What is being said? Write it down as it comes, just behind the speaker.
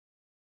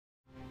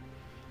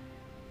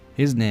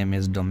His name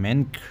is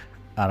Dominic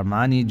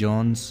Armani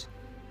Jones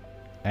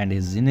and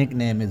his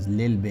nickname is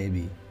Lil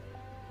Baby.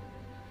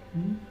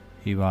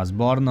 He was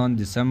born on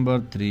December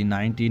 3,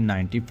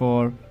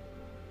 1994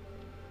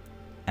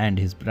 and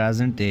his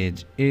present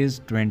age is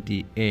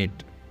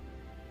 28.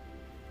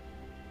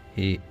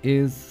 He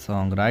is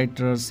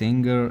songwriter,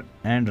 singer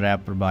and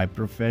rapper by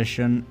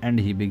profession and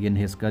he began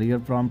his career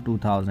from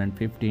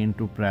 2015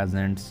 to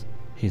present.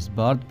 His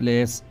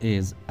birthplace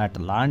is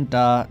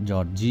Atlanta,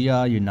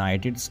 Georgia,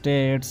 United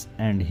States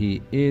and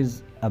he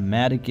is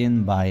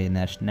American by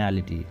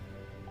nationality.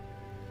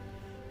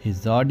 His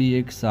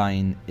zodiac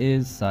sign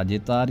is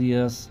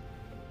Sagittarius.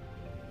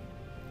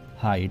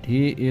 Height,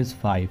 he is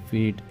 5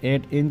 feet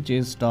 8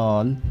 inches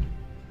tall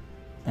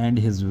and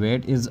his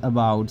weight is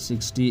about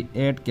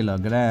 68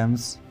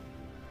 kilograms.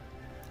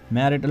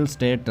 Marital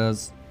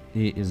status,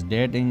 he is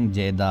dating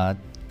Jada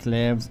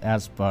Claves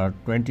as per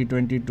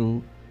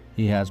 2022.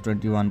 He has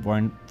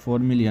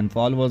 21.4 million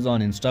followers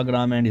on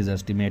Instagram and his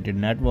estimated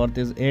net worth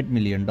is $8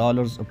 million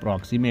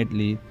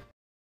approximately.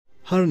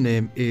 Her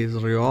name is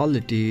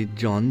Reality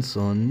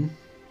Johnson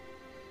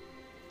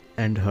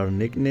and her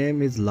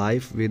nickname is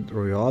Life with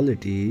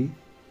Reality.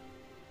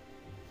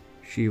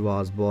 She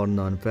was born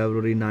on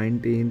February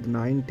 19th,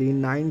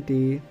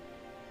 1990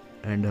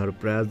 and her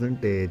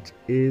present age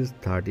is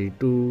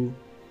 32.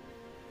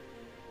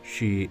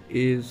 She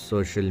is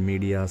social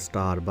media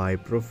star by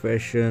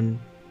profession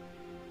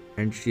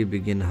and she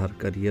began her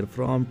career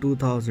from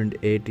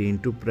 2018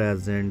 to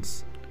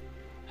present.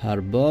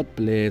 Her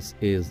birthplace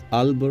is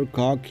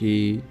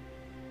Albuquerque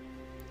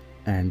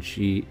and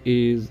she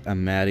is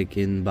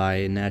American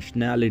by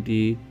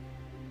nationality.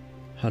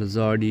 Her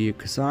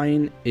zodiac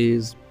sign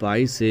is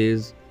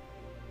Pisces.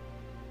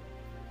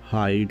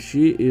 Height,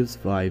 she is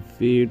 5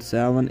 feet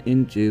 7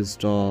 inches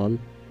tall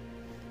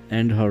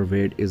and her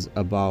weight is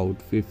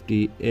about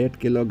 58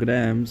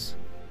 kilograms.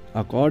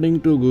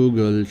 According to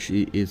Google,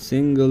 she is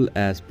single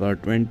as per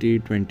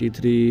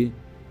 2023.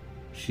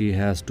 She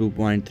has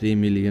 2.3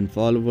 million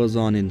followers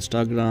on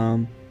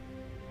Instagram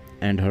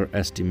and her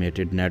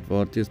estimated net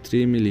worth is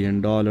 $3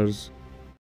 million.